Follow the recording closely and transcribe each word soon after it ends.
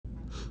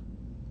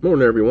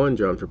Morning everyone,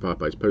 John for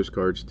Popeyes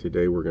Postcards.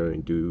 Today we're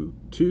going to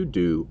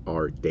do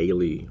our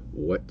daily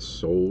what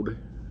sold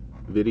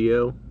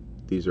video.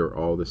 These are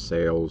all the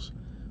sales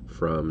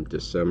from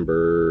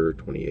December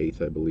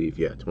 28th, I believe.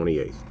 Yeah,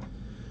 28th.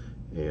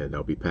 And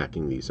I'll be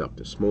packing these up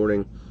this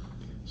morning.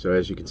 So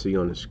as you can see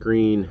on the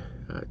screen,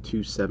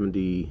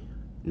 $270.95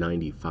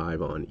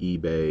 on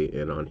eBay,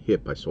 and on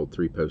Hip I sold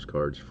 3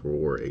 postcards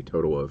for a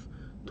total of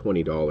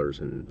 $20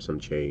 and some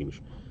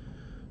change.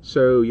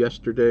 So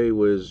yesterday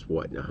was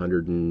what,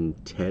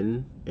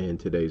 110, and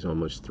today's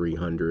almost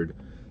 300.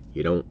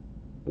 You don't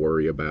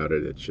worry about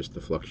it. It's just the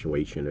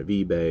fluctuation of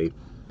eBay.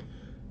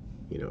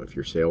 You know, if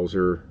your sales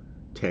are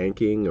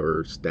tanking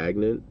or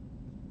stagnant,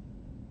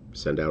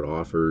 send out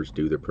offers,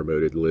 do the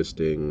promoted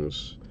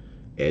listings,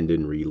 end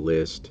and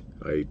relist.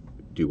 I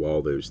do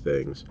all those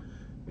things.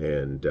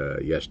 And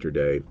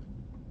yesterday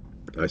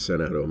I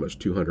sent out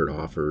almost 200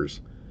 offers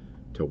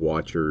to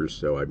watchers,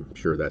 so I'm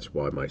sure that's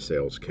why my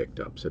sales kicked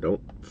up. So don't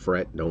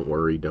fret, don't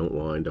worry, don't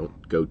whine,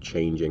 don't go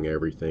changing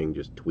everything,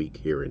 just tweak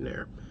here and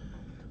there.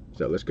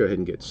 So let's go ahead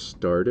and get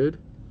started.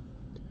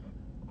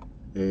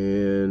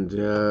 And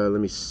let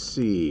me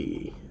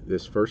see.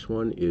 This first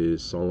one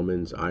is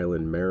Solomon's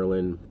Island,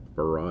 Maryland.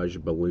 Barrage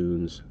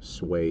balloons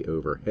sway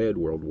overhead,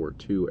 World War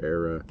II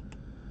era,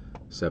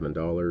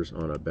 $7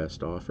 on a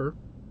best offer.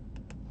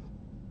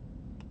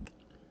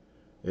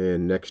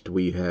 And next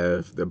we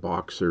have the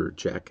boxer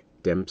Jack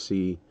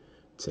Dempsey.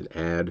 It's an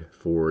ad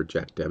for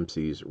Jack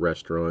Dempsey's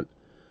restaurant.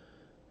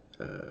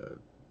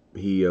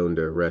 He owned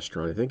a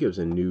restaurant, I think it was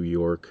in New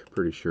York,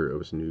 pretty sure it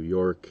was New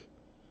York.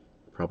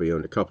 Probably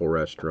owned a couple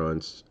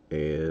restaurants,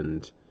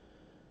 and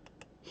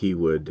he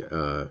would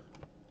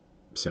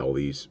sell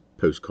these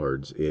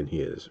postcards in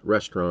his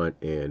restaurant,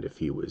 and if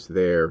he was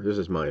there, this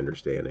is my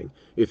understanding,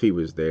 if he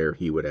was there,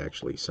 he would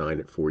actually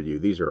sign it for you.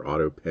 These are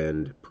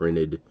auto-penned,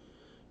 printed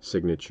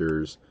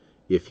signatures.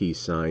 If he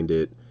signed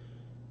it,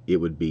 it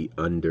would be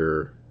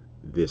under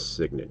this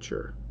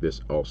signature,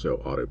 this also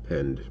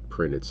auto-penned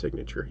printed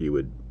signature. He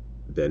would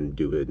then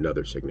do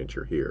another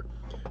signature here.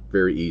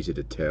 Very easy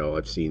to tell.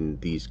 I've seen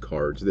these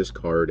cards, this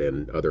card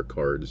and other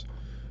cards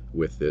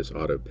with this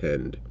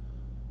auto-penned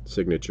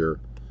signature,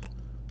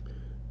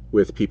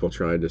 with people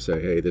trying to say,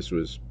 hey, this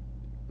was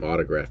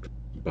autographed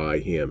by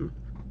him.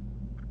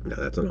 Now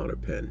that's an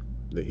auto-pen.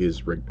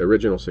 His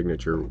original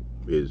signature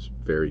is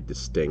very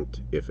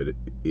distinct. If it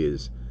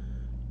is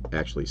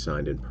actually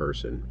signed in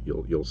person,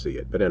 you'll see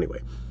it. But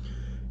anyway,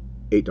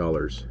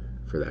 $8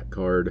 for that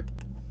card.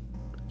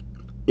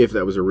 If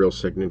that was a real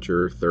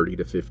signature, $30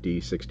 to $50,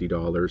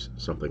 $60,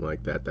 something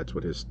like that. That's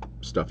what his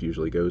stuff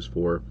usually goes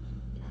for.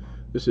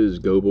 This is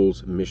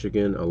Gobles,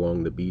 Michigan,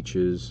 along the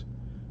beaches,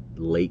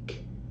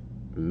 Lake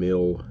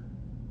Mill,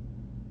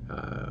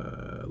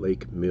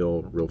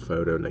 real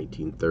photo,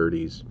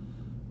 1930s.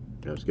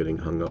 I was getting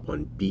hung up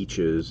on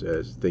beaches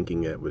as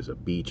thinking it was a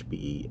beach,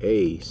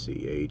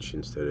 B-E-A-C-H,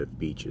 instead of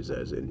beaches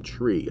as in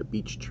tree, a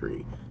beech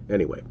tree.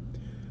 Anyway,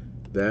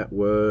 that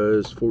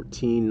was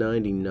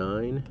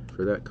 $14.99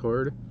 for that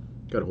card.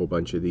 Got a whole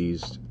bunch of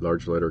these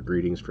large letter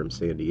greetings from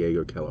San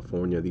Diego,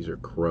 California. These are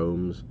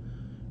chromes,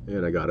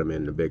 and I got them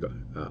in a big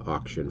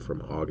auction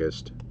from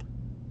August.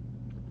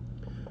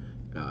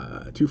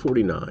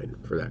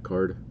 $2.49 for that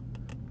card.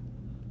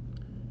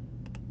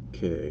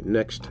 Okay,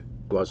 next,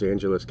 Los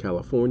Angeles,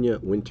 California,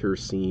 winter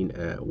scene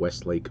at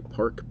Westlake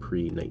Park,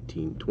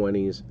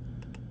 pre-1920s.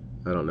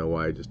 I don't know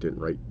why I just didn't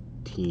write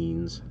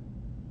teens,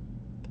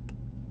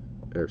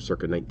 or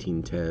circa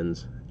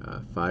 1910s.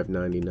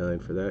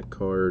 $5.99 for that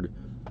card.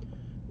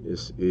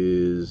 This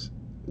is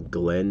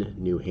Glen,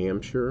 New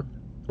Hampshire,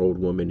 Old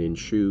Woman in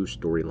Shoe,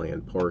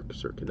 Storyland Park,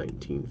 circa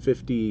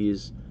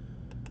 1950s.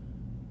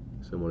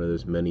 So one of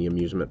those many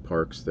amusement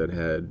parks that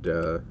had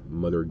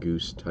Mother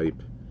Goose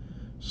type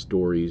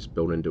stories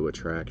built into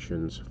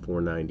attractions.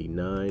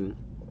 $4.99.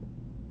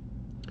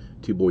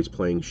 Two boys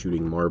playing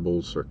shooting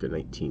marbles, circa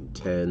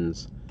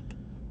 1910s.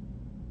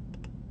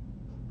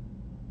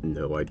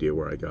 No idea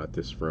where I got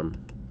this from.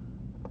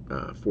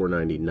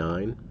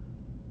 $4.99.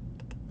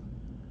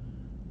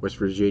 West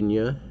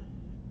Virginia,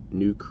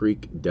 New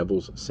Creek,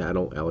 Devil's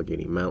Saddle,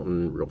 Allegheny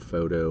Mountain, real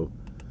photo.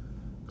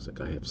 Looks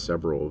like I have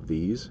several of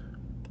these.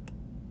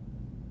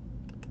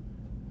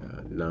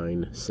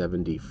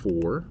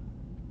 $9.74.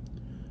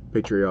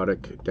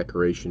 Patriotic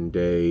Decoration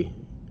Day,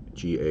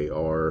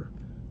 GAR,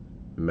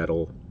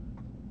 metal,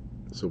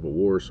 Civil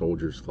War,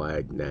 Soldier's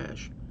Flag,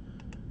 Nash.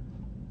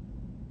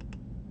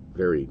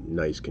 Very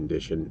nice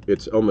condition.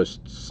 It's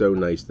almost so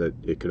nice that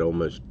it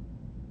almost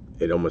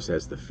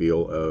has the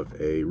feel of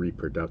a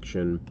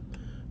reproduction,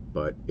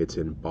 but it's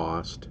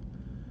embossed,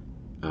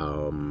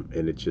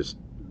 and it just,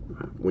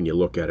 when you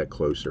look at it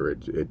closer,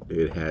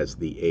 it has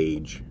the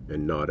age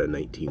and not a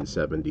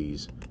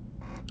 1970s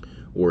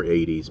or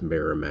 80s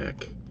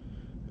Merrimack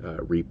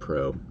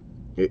repro.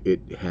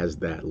 It has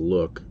that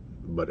look,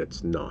 but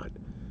it's not.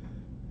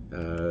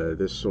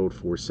 This sold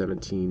for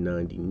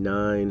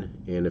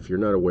 $17.99, and if you're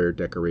not aware,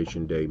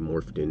 Decoration Day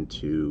morphed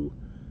into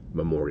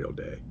Memorial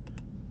Day.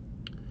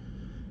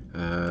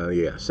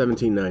 Yeah,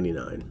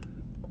 $17.99.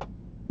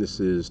 This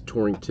is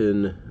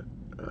Torrington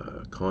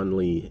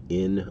Conley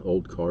Inn,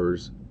 old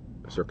cars,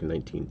 circa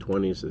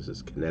 1920s. This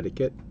is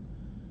Connecticut.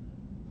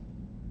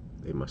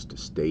 They must have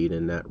stayed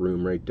in that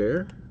room right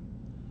there.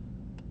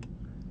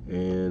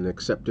 And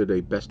accepted a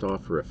best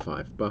offer of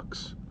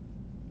 $5.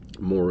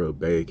 Morro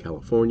Bay,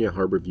 California.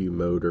 Harborview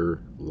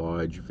Motor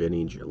Lodge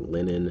Vintage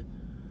Linen.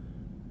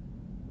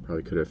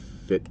 Probably could have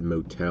fit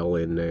motel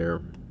in there.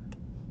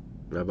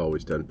 I've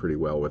always done pretty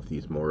well with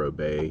these Morro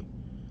Bay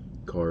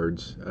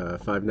cards.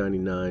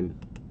 $5.99.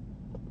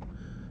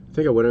 I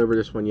think I went over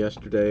this one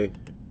yesterday.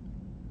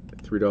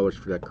 $3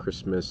 for that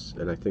Christmas,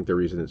 and I think the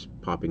reason it's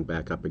popping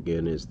back up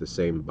again is the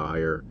same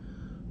buyer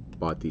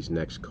bought these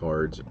next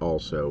cards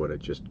also, and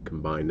it just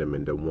combined them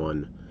into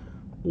one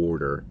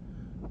order.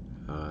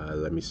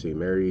 Let me see.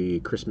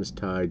 Merry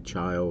Christmastide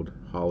Child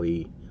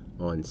Holly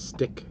on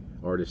Stick.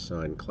 Artist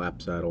signed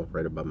Clapsaddle.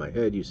 Right above my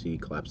head you see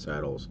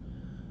Clapsaddle's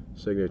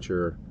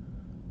signature.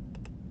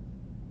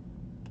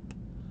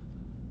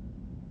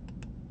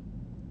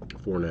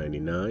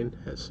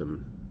 $4.99. Has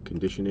some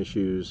condition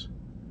issues.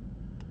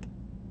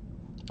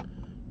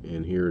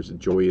 And here's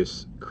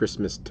Joyous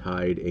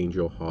Christmastide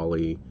Angel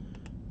Holly,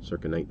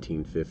 circa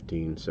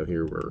 1915. So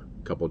here we're a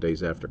couple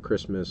days after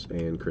Christmas,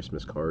 and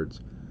Christmas cards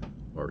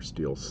are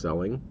still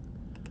selling.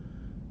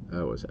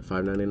 What was that?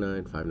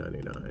 $5.99?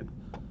 $5.99.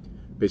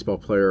 Baseball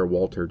player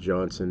Walter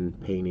Johnson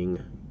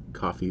painting,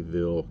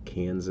 Coffeyville,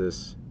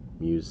 Kansas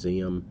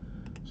Museum.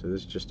 So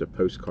this is just a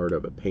postcard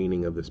of a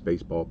painting of this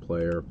baseball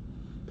player.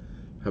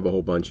 Have a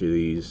whole bunch of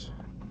these.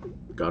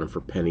 Got them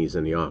for pennies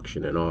in the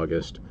auction in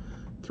August.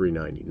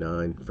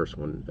 $3.99. First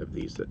one of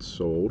these that's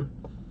sold.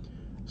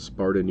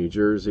 Sparta, New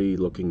Jersey,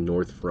 looking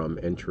north from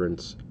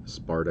entrance.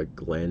 Sparta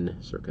Glen,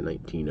 circa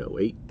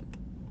 1908.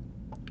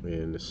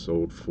 And it's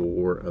sold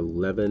for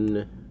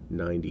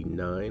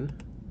 $11.99.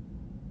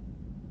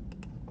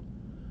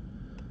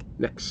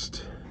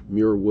 Next,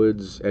 Muir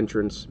Woods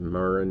entrance,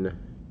 Marin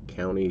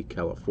County,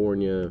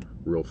 California.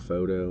 Real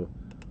photo.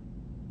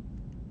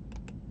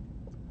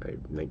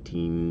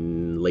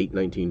 Late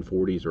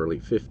 1940s,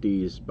 early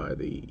 50s by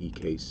the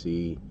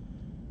EKC.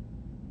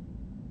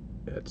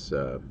 That's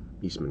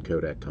Eastman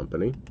Kodak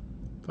Company.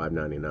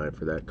 $5.99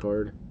 for that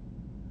card.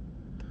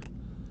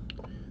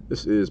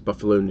 This is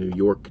Buffalo, New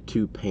York,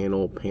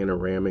 2-panel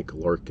panoramic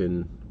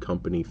Larkin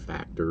Company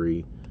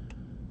factory.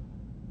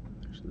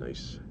 There's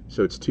nice.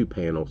 So it's 2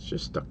 panels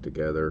just stuck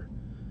together,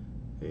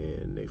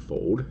 and they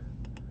fold.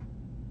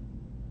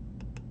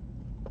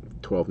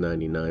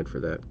 $12.99 for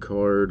that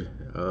card.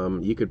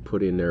 You could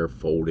put in there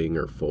folding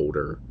or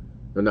folder.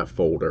 Or not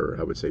folder,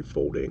 I would say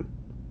folding.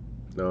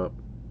 No,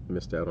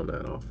 missed out on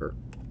that offer.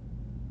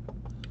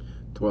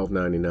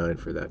 $12.99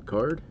 for that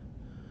card.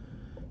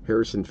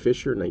 Harrison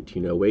Fisher,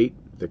 1908.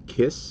 The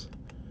Kiss,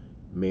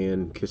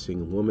 Man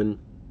Kissing Woman.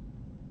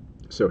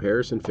 So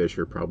Harrison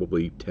Fisher,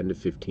 probably 10 to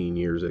 15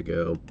 years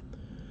ago,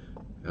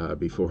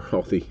 before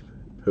all the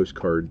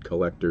postcard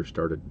collectors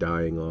started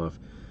dying off,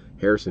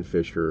 Harrison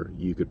Fisher,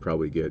 you could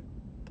probably get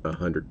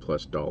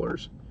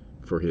 $100+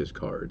 for his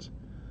cards.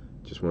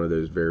 Just one of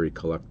those very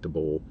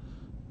collectible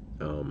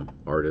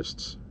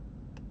artists.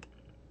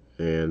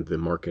 And the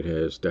market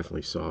has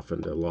definitely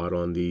softened a lot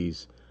on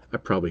these. I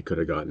probably could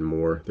have gotten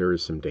more. There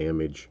is some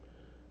damage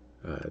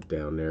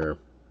down there,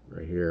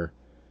 right here.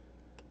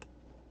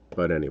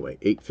 But anyway,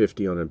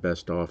 $8.50 on a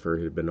best offer.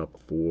 It had been up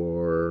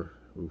for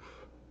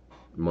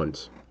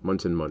months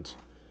and months.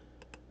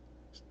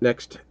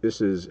 Next, this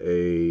is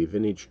a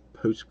vintage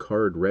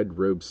postcard Red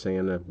Robe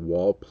Santa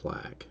wall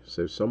plaque.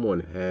 So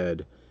someone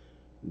had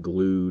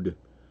glued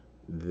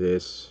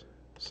this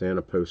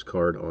Santa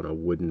postcard on a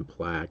wooden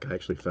plaque. I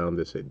actually found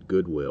this at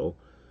Goodwill.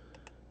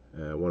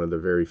 One of the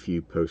very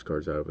few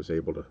postcards I was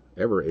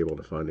ever able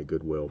to find at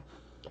Goodwill.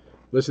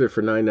 Listed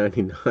for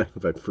 $9.99,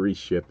 but free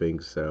shipping,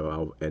 so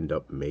I'll end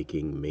up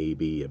making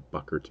maybe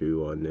 $1 or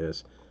 $2 on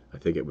this. I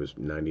think it was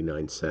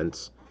 99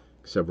 cents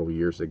several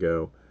years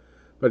ago.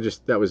 But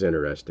just, that was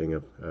interesting.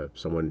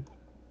 Someone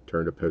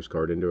turned a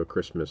postcard into a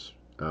Christmas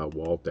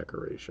wall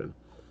decoration.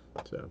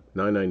 So,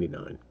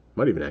 $9.99.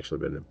 Might even actually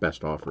been the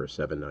best offer of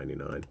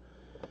 $7.99.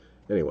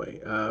 Anyway,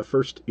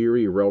 First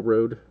Erie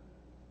Railroad.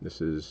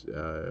 This is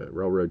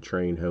Railroad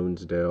Train,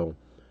 Honesdale.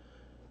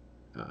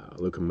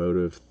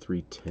 Locomotive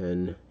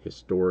 310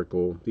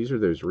 Historical. These are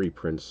those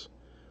reprints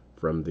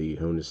from the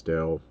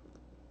Honesdale,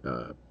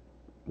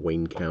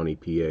 Wayne County,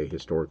 PA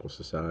Historical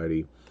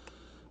Society.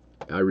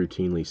 I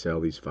routinely sell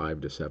these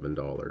 $5 to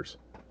 $7.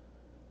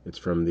 It's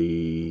from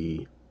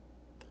the,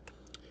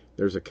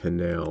 there's a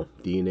canal,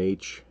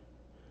 D&H,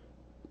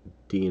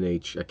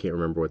 I can't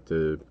remember what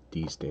the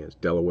D stands,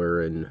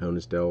 Delaware and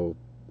Honesdale,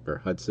 or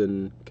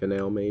Hudson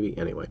Canal maybe,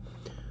 anyway.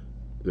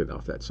 Get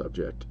off that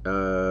subject.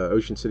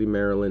 Ocean City,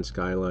 Maryland,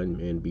 Skyline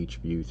and Beach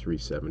View,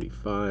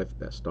 $3.75.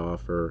 Best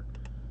offer.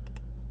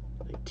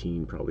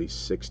 19, probably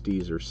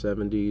 60s or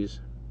 70s.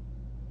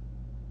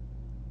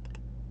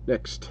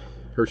 Next,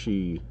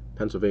 Hershey,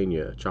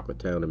 Pennsylvania, Chocolate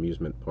Town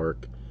Amusement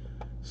Park,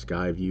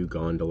 Skyview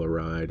Gondola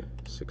Ride,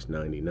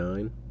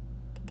 $6.99.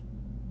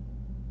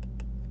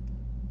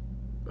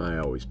 I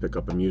always pick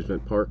up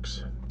amusement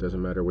parks.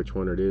 Doesn't matter which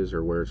one it is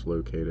or where it's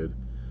located.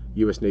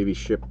 U.S. Navy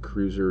ship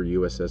cruiser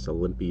USS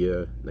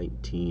Olympia,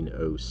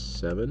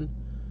 1907.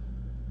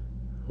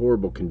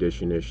 Horrible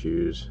condition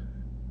issues.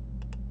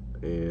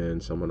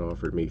 And someone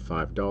offered me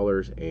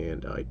 $5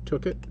 and I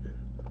took it.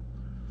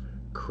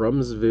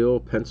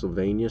 Crumsville,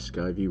 Pennsylvania,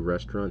 Skyview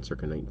Restaurant,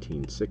 circa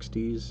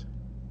 1960s.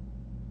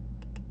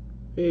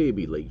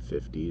 Maybe late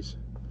 50s.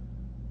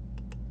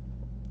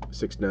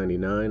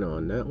 $6.99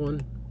 on that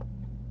one.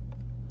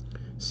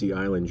 Sea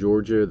Island,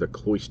 Georgia, the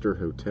Cloister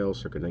Hotel,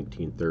 circa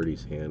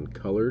 1930s, hand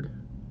colored.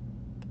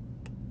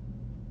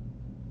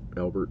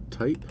 Albert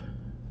type,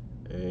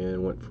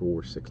 and went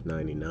for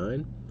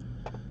 $6.99.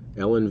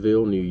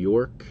 Ellenville, New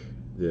York,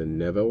 the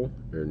Neville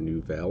or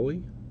New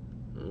Valley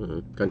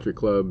Country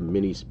Club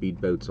mini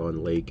speedboats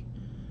on lake,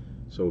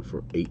 sold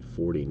for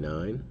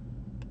 $8.49.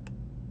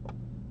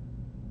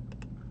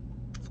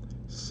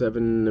 Let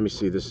me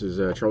see, this is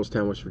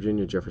Charlestown, West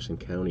Virginia, Jefferson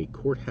County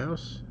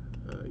Courthouse.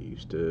 I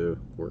used to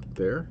work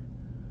there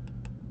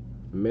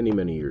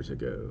many years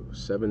ago.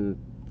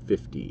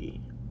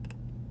 $7.50.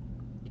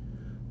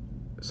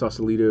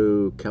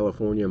 Sausalito,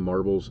 California,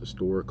 Marbles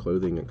Store,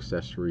 clothing,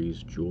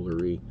 accessories,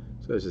 jewelry.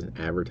 So this is an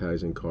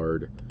advertising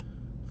card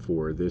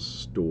for this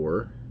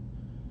store.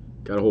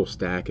 Got a whole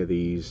stack of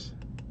these.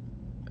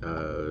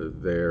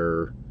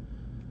 They're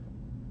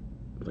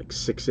like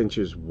 6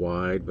 inches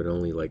wide, but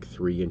only like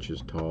 3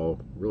 inches tall.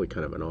 Really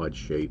kind of an odd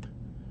shape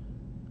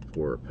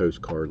for a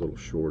postcard, a little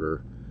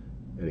shorter.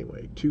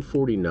 Anyway,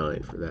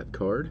 $2.49 for that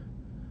card.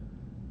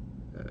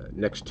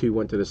 Next two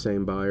went to the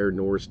same buyer,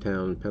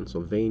 Norristown,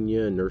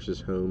 Pennsylvania, Nurses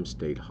Home,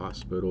 State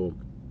Hospital.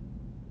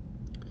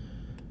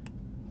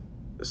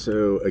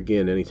 So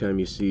again, anytime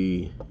you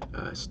see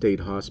State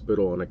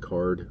Hospital on a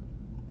card,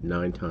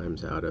 9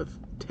 times out of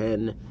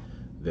 10,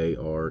 they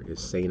are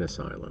insane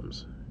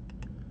asylums.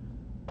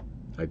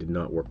 I did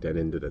not work that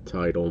into the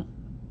title,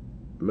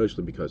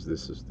 mostly because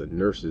this is the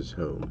Nurses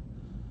Home.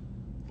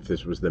 If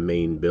this was the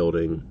main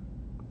building,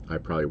 I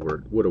probably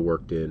would have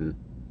worked in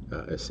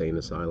a sane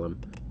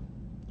asylum.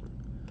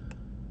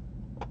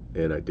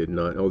 And I did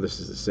not. Oh,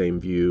 this is the same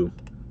view,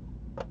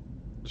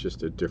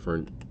 just a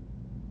different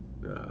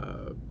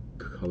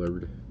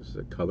colored. This is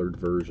a colored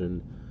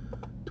version.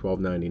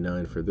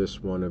 $12.99 for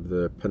this one of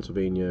the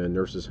Pennsylvania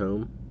Nurses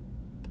Home.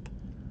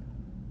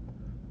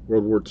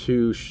 World War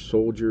II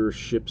soldier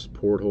ships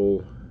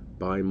porthole.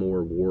 Buy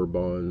more war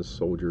bonds.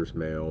 Soldiers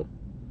mail.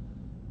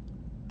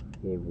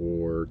 World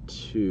War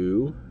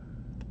II.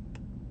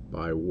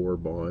 Buy war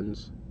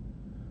bonds.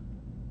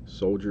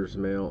 Soldiers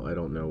mail. I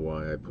don't know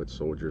why I put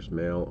soldiers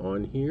mail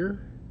on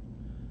here,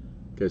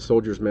 because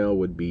soldiers mail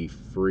would be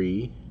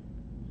free.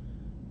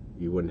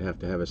 You wouldn't have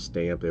to have a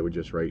stamp. They would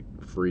just write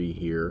free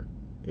here,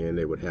 and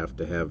they would have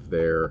to have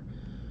their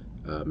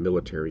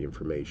military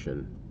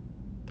information,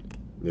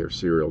 their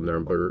serial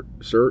number,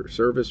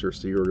 service or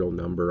serial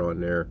number on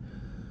there.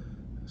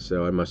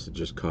 So I must have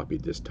just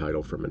copied this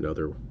title from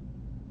another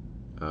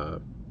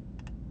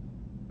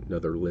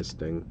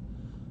listing.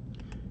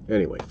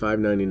 Anyway,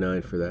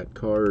 $5.99 for that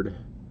card.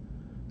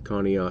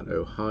 Conneaut,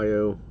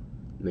 Ohio,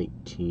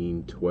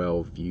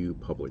 1912 View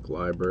Public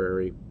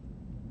Library.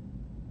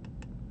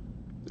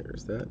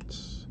 There's that.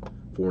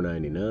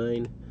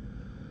 $4.99.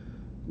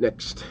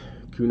 Next,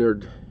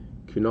 Cunard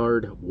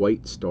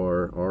White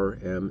Star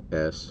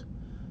RMS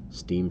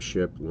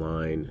Steamship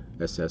Line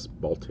SS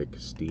Baltic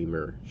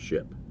steamer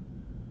ship.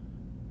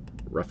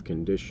 Rough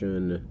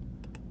condition,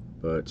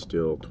 but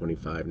still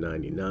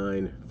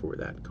 $25.99 for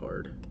that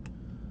card.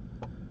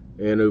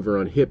 And over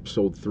on HIP,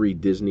 sold 3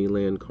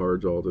 Disneyland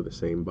cards, all to the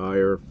same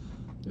buyer.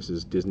 This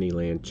is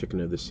Disneyland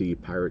Chicken of the Sea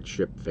Pirate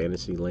Ship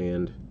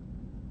Fantasyland.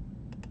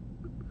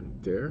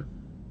 Right there.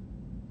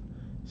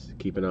 So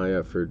keep an eye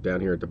out for down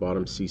here at the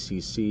bottom,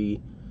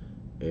 CCC.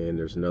 And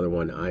there's another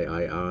one,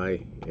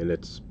 III, and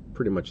it's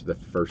pretty much the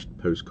first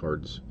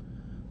postcards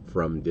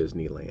from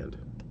Disneyland.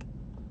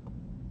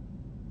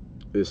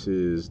 This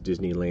is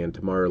Disneyland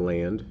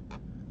Tomorrowland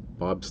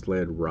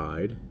Bobsled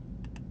Ride,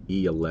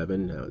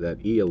 E11. Now that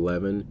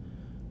E11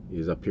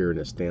 is up here in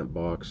a stamp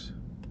box.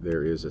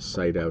 There is a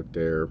site out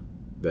there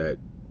that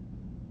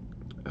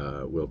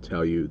will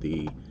tell you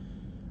the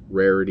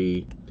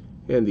rarity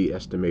and the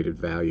estimated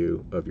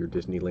value of your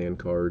Disneyland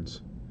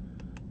cards.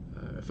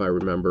 If I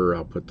remember,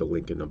 I'll put the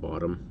link in the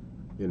bottom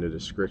in the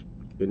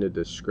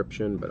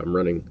description. But I'm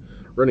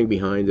running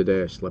behind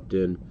today. I slept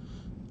in,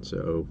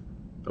 so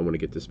I want to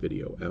get this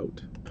video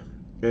out.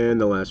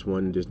 And the last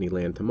one,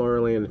 Disneyland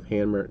Tomorrowland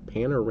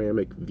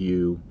Panoramic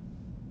View.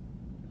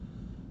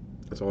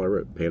 That's all I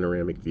wrote,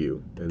 Panoramic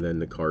View, and then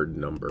the card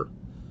number.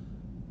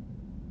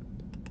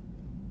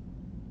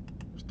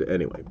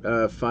 Anyway,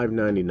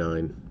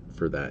 $5.99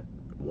 for that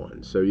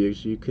one. So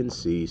as you can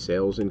see,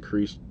 sales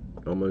increased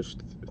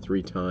almost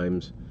 3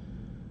 times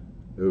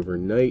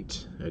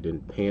overnight. I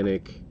didn't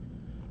panic,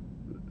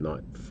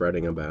 not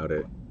fretting about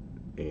it,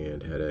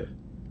 and had a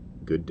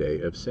good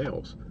day of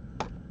sales.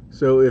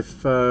 So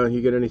if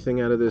you get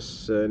anything out of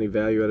this, any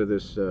value out of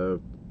this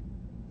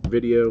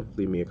video,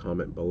 leave me a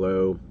comment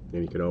below.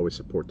 And you can always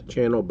support the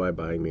channel by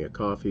buying me a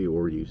coffee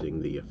or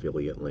using the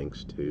affiliate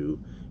links to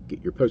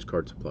get your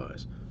postcard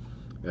supplies.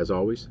 As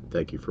always,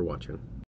 thank you for watching.